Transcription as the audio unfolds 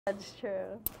That's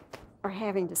true. Or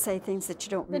having to say things that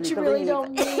you don't really That you believe. really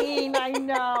don't mean, I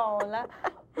know.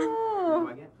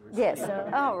 Oh. Yes,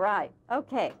 all right,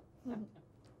 okay.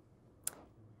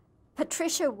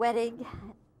 Patricia Wettig,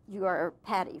 you are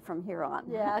Patty from here on.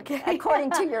 Yeah, okay. According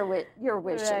to your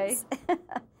wishes. Right.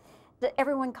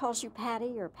 Everyone calls you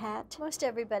Patty or Pat? Most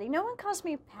everybody. No one calls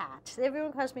me Pat.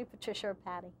 Everyone calls me Patricia or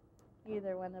Patty.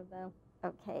 Either one of them.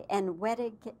 Okay, and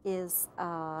Wettig is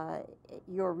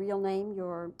your real name,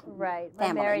 your right.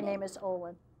 family My married name is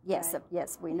Olin. Yes, right.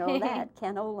 Yes, we know that.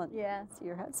 Ken Olin. Yeah. It's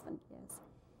your husband, yes.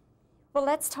 Well,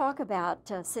 let's talk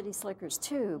about City Slickers,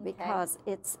 too, because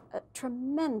it's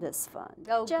tremendous fun.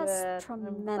 Oh, just good.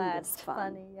 tremendous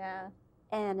fun. Funny, yeah.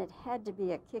 And it had to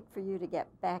be a kick for you to get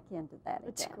back into that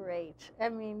It's again. great. I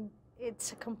mean,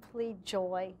 it's a complete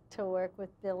joy to work with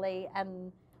Billy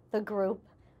and the group.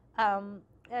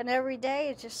 And every day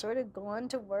it's just sort of going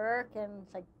to work, and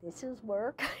it's like, this is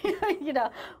work. You know,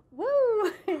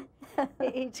 woo!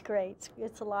 It's great.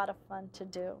 It's a lot of fun to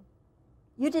do.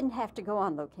 You didn't have to go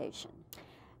on location.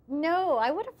 No,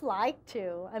 I would have liked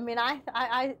to. I mean,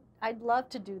 I'd love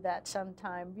to do that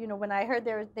sometime. You know, when I heard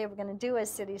they were going to do a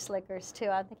City Slickers too,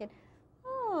 I'm thinking,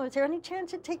 oh, is there any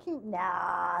chance of taking?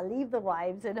 Nah, leave the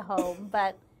wives at home.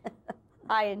 But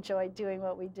I enjoy doing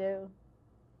what we do.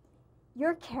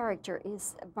 Your character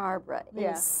is, Barbara,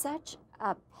 is such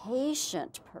a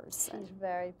patient person. She's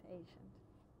very patient.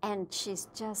 And she's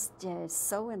just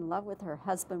so in love with her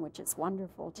husband, which is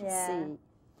wonderful to see.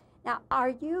 Now, are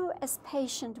you as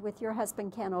patient with your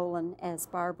husband, Ken Olin, as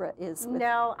Barbara is with...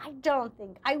 No, I don't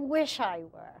think. I wish I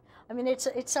were. I mean, it's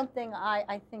something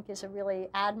I think is a really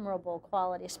admirable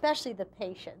quality, especially the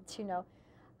patience, you know.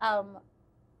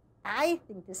 I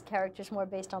think this character is more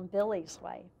based on Billy's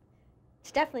wife.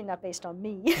 It's definitely not based on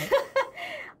me.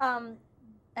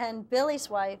 And Billy's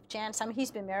wife, Janice, I mean,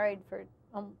 he's been married for,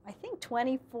 I think,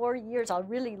 24 years, a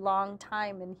really long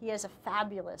time, and he has a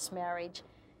fabulous marriage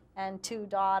and 2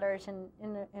 daughters, and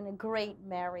in a great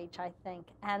marriage, I think.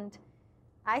 And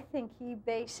I think he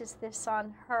bases this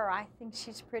on her. I think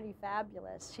she's pretty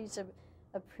fabulous. She's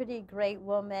a pretty great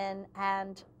woman,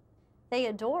 and they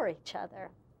adore each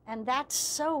other. And that's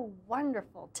so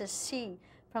wonderful to see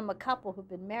from a couple who've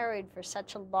been married for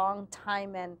such a long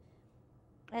time.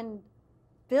 And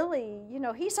Billy, you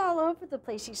know, he's all over the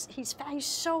place. He's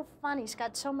so fun. He's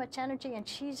got so much energy, and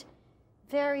she's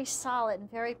very solid and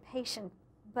very patient,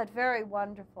 but very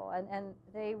wonderful. And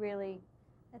they really,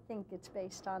 I think it's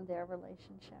based on their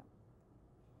relationship.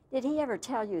 Did he ever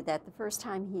tell you that the first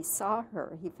time he saw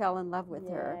her, he fell in love with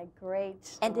her? Yeah, great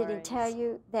stories. And did he tell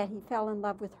you that he fell in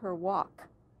love with her walk?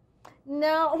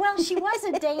 No, well, she was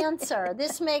a dancer.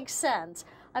 This makes sense.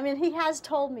 I mean, he has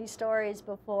told me stories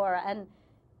before, and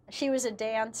she was a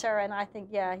dancer, and I think,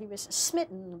 yeah, he was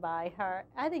smitten by her.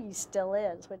 I think he still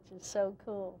is, which is so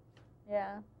cool.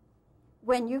 Yeah.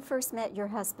 When you first met your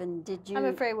husband, did you... I'm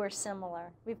afraid we're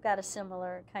similar. We've got a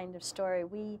similar kind of story.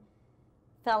 We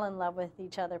fell in love with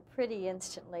each other pretty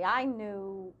instantly. I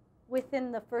knew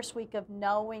within the first week of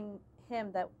knowing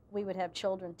him that we would have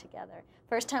children together.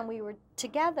 First time we were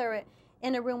together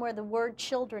in a room where the word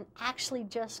children actually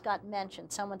just got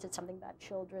mentioned. Someone said something about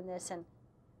children, this, and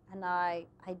I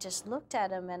just looked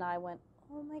at him and I went,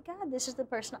 oh my God, this is the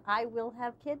person I will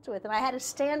have kids with. And I had to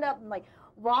stand up and like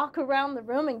walk around the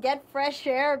room and get fresh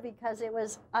air, because it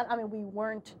was, I mean, we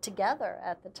weren't together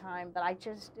at the time, but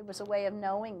it was a way of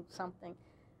knowing something.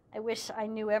 I wish I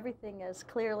knew everything as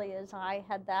clearly as I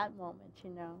had that moment, you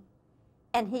know.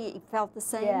 And he felt the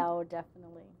same? Yeah, oh,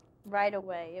 definitely. Right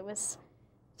away. It was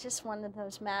just one of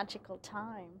those magical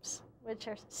times, which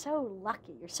are so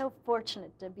lucky. You're so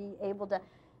fortunate to be able to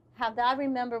have that. I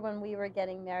remember when we were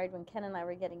getting married, when Ken and I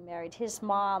were getting married, his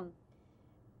mom,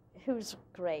 who's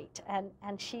great, and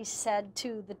she said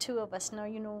to the two of us, no,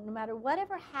 you know, no matter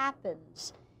whatever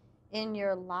happens in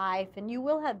your life, and you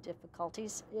will have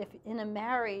difficulties. If in a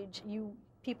marriage,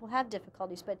 people have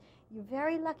difficulties, but you're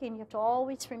very lucky, and you have to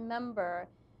always remember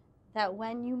that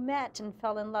when you met and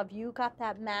fell in love, you got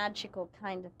that magical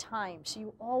kind of time. So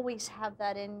you always have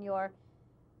that in your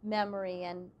memory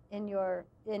and in your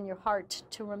heart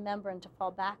to remember and to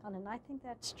fall back on. And I think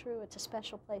that's true. It's a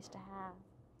special place to have.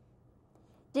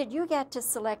 Did you get to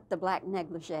select the black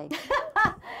negligee?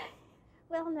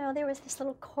 Well, no, there was this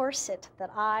little corset that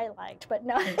I liked, but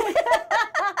no.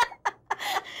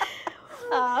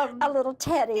 A little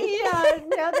teddy. Yeah,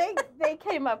 no, they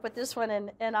came up with this one,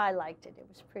 and I liked it. It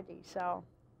was pretty, so,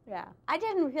 yeah. I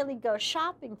didn't really go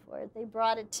shopping for it. They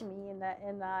brought it to me,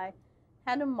 and I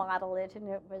had to model it, and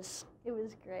it was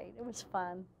great. It was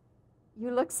fun.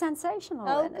 You look sensational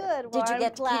in it. Oh, good. Did Well, you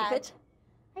get to keep it?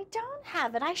 I don't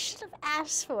have it. I should have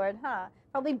asked for it, huh?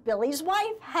 Probably Billy's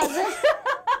wife has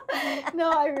it.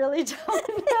 No, I really don't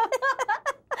know.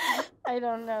 I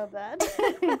don't know that.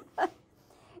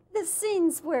 The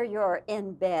scenes where you're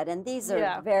in bed, and these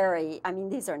are very, I mean,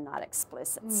 these are not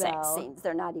explicit sex scenes.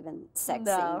 They're not even sex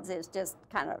scenes. It's just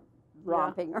kind of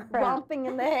romping around. Romping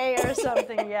in the hay or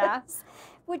something, yeah.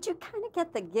 Would you kind of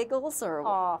get the giggles or?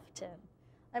 Often.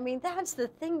 I mean, that's the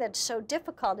thing that's so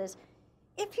difficult is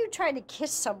if you try to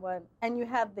kiss someone and you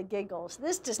have the giggles,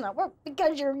 this does not work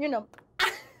because you're, you know,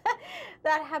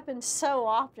 that happens so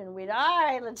often. All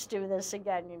right, let's do this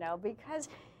again, you know, because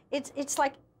it's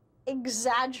like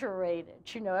exaggerated,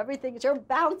 you know, you're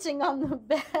bouncing on the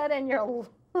bed and you're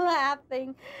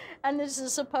laughing, and this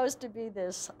is supposed to be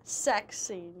this sex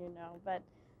scene, you know, but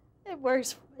it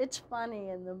works. It's funny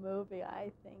in the movie,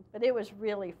 I think, but it was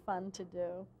really fun to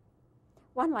do.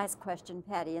 One last question,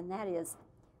 Patty, and that is,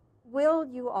 will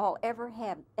you all ever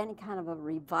have any kind of a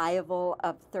revival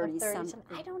of 30-something?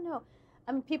 I don't know.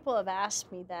 I mean, people have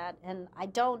asked me that, and I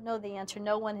don't know the answer.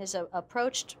 No one has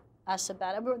approached us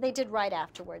about it. They did right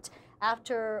afterwards.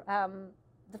 After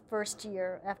the first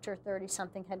year, after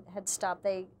 30-something had stopped,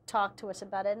 they talked to us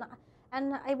about it,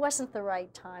 and it wasn't the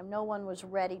right time. No one was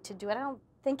ready to do it. I don't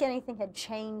think anything had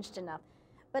changed enough.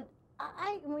 But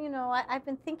I've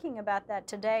been thinking about that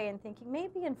today and thinking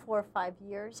maybe in 4 or 5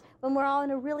 years, when we're all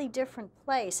in a really different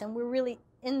place and we're really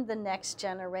in the next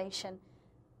generation,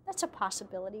 that's a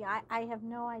possibility. I have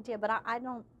no idea, but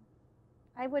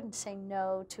I wouldn't say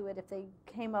no to it if they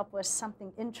came up with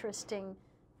something interesting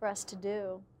for us to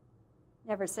do.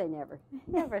 Never say never.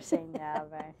 Never say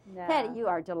never. No. Patty, you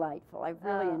are delightful. I've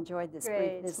really enjoyed this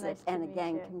brief visit. Nice and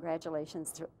again,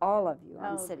 congratulations to all of you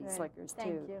on City great. Slickers, too.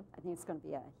 Thank you. I think it's going to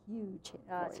be a huge hit.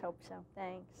 Let's hope so.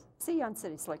 Thanks. See you on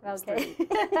City Slickers. Okay.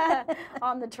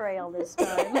 On the trail this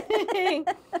time. Okay.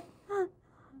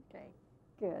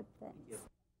 Good, thanks.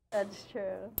 That's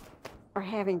true. Or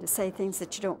having to say things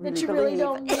that you don't really believe. That you really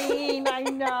don't mean, I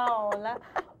know.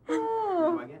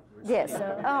 Yes,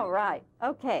 all right,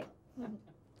 okay.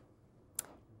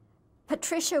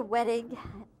 Patricia Wettig,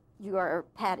 you are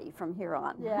Patty from here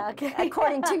on. Yeah, okay.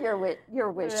 According to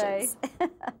your wishes.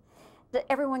 Right.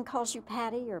 Everyone calls you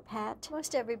Patty or Pat?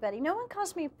 Most everybody. No one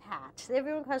calls me Pat.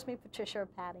 Everyone calls me Patricia or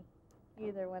Patty.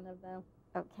 Either one of them.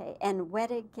 Okay, and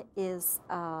Wettig is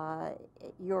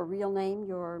your real name,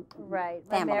 your right.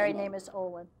 family My married name is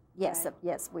Olin. Yes, right.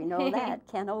 Yes, we know that.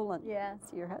 Ken Olin. Yes.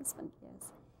 Your husband,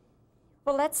 yes.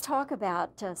 Well, let's talk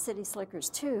about City Slickers,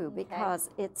 too,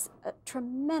 because it's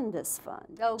tremendous fun.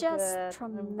 Oh, just good.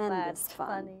 tremendous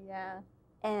fun. Funny, yeah.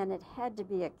 And it had to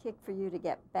be a kick for you to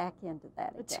get back into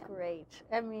that It's again. great.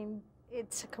 I mean,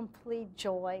 it's a complete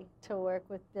joy to work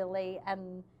with Billy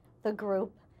and the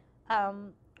group.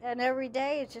 And every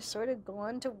day it's just sort of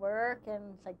going to work,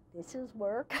 and it's like, this is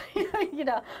work. You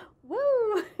know,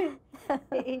 woo!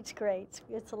 It's great.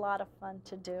 It's a lot of fun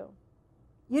to do.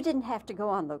 You didn't have to go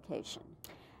on location.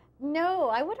 No,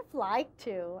 I would have liked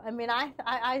to. I mean,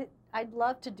 I'd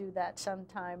love to do that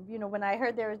sometime. You know, when I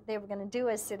heard they were going to do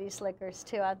a City Slickers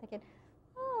too, I'm thinking,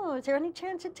 oh, is there any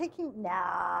chance of taking?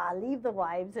 Nah, leave the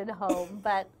wives at home.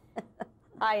 But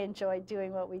I enjoy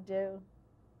doing what we do.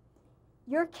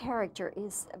 Your character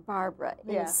is Barbara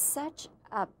is such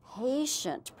a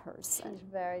patient person. She's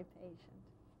very patient.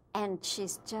 And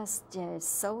she's just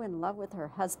so in love with her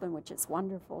husband, which is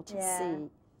wonderful to see.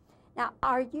 Now,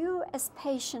 are you as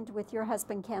patient with your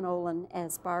husband, Ken Olin,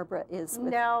 as Barbara is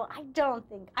with? No, I don't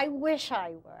think. I wish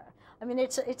I were. I mean,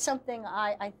 it's something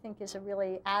I think is a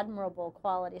really admirable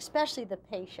quality, especially the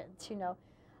patience, you know.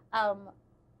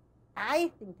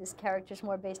 I think this character is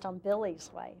more based on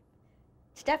Billy's wife.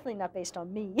 It's definitely not based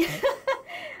on me.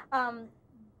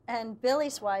 And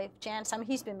Billy's wife, Janice, I mean,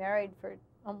 he's been married for,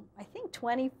 I think,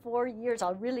 24 years,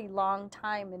 a really long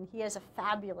time, and he has a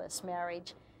fabulous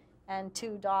marriage and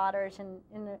 2 daughters, and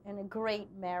in a great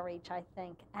marriage, I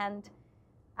think. And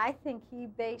I think he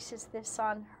bases this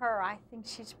on her. I think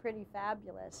she's pretty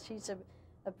fabulous. She's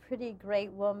a pretty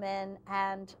great woman,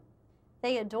 and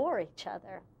they adore each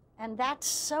other. And that's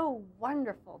so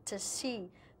wonderful to see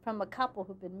from a couple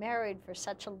who've been married for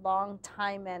such a long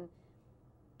time.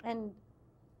 And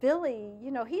Billy, you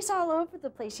know, he's all over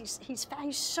the place.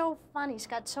 He's so fun. He's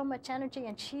got so much energy,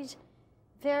 and she's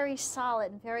very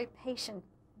solid and very patient,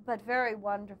 but very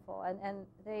wonderful. And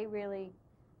they really,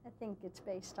 I think it's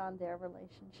based on their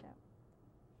relationship.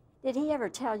 Did he ever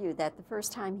tell you that the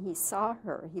first time he saw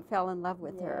her, he fell in love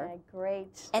with her? Yeah,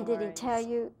 great stories. And did he tell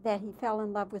you that he fell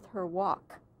in love with her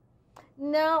walk?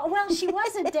 No, well, she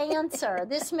was a dancer.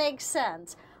 This makes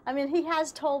sense. I mean, he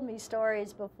has told me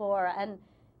stories before, and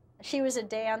she was a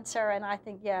dancer, and I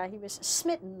think, yeah, he was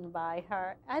smitten by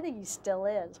her. I think he still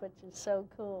is, which is so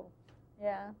cool.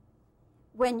 Yeah.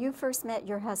 When you first met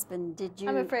your husband, did you...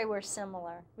 I'm afraid we're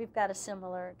similar. We've got a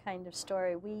similar kind of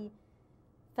story. We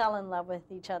fell in love with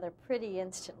each other pretty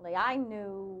instantly. I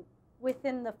knew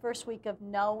within the first week of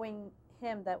knowing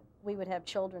him that we would have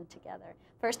children together.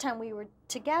 First time we were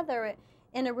together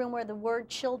in a room where the word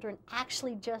children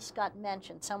actually just got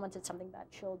mentioned. Someone said something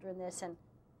about children, this, and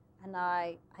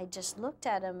I just looked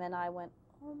at him and I went,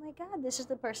 oh my God, this is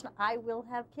the person I will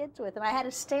have kids with. And I had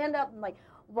to stand up and like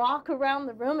walk around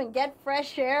the room and get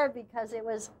fresh air because it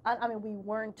was, I mean, we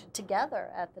weren't together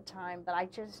at the time, but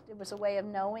it was a way of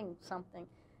knowing something.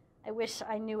 I wish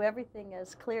I knew everything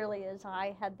as clearly as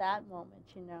I had that moment,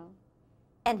 you know.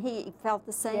 And he felt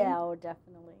the same? Yeah, oh,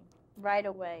 definitely. Right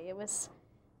away. It was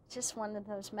just one of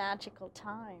those magical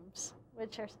times,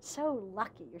 which are so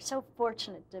lucky. You're so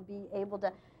fortunate to be able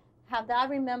to have that. I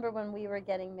remember when we were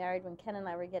getting married, when Ken and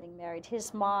I were getting married,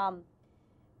 his mom,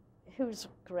 who's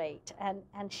great, and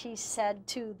she said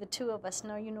to the two of us,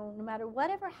 no, you know, no matter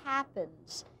whatever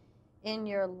happens in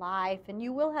your life, and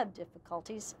you will have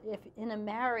difficulties. If in a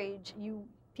marriage,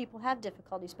 people have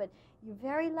difficulties, but you're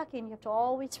very lucky, and you have to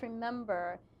always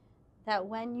remember that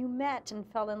when you met and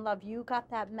fell in love, you got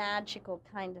that magical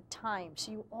kind of time.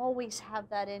 So you always have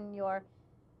that in your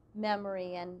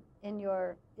memory and in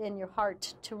your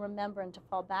heart to remember and to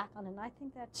fall back on. And I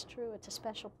think that's true. It's a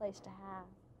special place to have.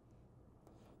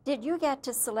 Did you get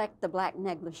to select the black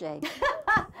negligee?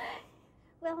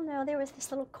 Well, no, there was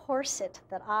this little corset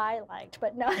that I liked,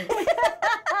 but no.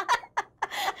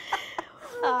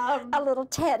 A little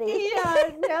teddy.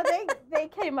 Yeah, no, they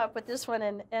came up with this one,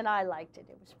 and I liked it.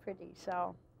 It was pretty,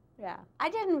 so, yeah. I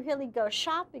didn't really go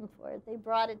shopping for it. They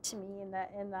brought it to me,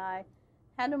 and I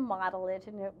had to model it,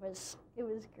 and it was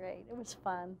great. It was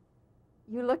fun.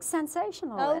 You look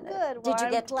sensational Oh, in it. good. Did Well, you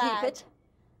I'm get to keep glad. it?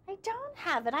 I don't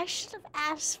have it. I should have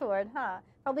asked for it, huh?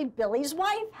 Probably Billy's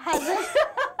wife has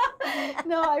it.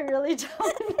 No, I really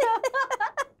don't know.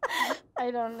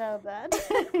 I don't know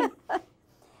that.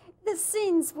 The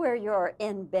scenes where you're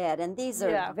in bed, and these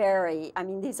are very, I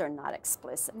mean, these are not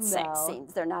explicit sex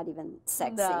scenes. They're not even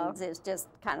sex scenes. It's just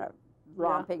kind of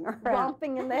romping around.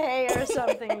 Romping in the hay or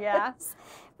something, yeah.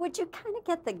 Would you kind of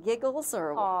get the giggles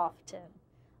or? Often.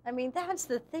 I mean, that's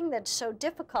the thing that's so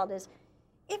difficult is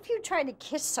if you try to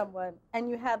kiss someone and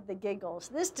you have the giggles,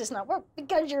 this does not work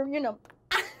because you're, you know,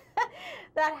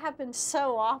 that happens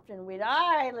so often. All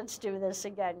right, let's do this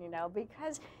again, you know,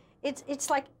 because it's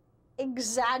like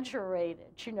exaggerated,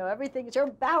 you know, you're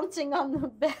bouncing on the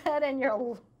bed and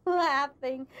you're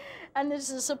laughing, and this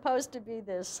is supposed to be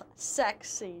this sex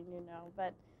scene, you know,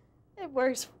 but it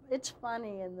works. It's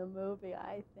funny in the movie,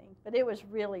 I think, but it was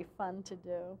really fun to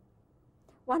do.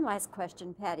 One last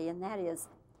question, Patty, and that is,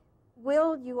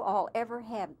 will you all ever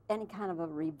have any kind of a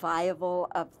revival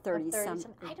of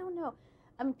 30-something? I don't know.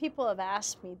 I mean, people have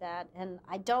asked me that, and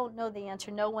I don't know the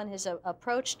answer. No one has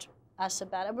approached us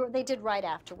about it. They did right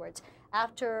afterwards.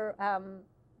 After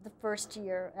the first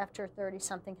year, after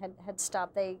 30-something had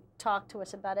stopped, they talked to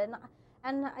us about it,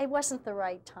 and it wasn't the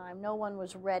right time. No one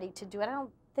was ready to do it. I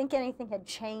don't think anything had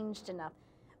changed enough.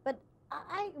 But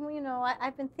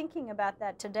I've been thinking about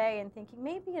that today and thinking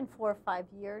maybe in 4 or 5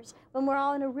 years, when we're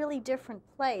all in a really different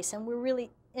place and we're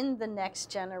really in the next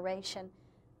generation,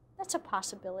 that's a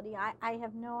possibility. I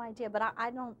have no idea, but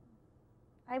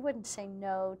I wouldn't say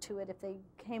no to it if they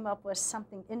came up with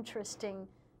something interesting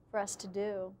for us to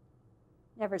do.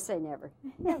 Never say never.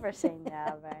 Never say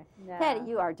never. No. Patty,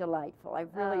 you are delightful.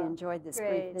 I've really enjoyed this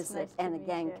brief visit. Nice and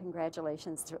again,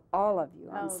 congratulations to all of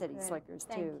you on City great. Slickers,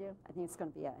 too. Thank you. I think it's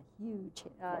going to be a huge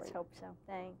hit for Let's you. hope so.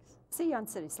 Thanks. See you on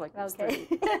City Slickers 3.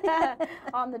 Okay.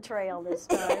 On the trail this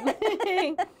time.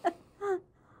 Okay.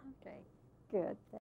 Good.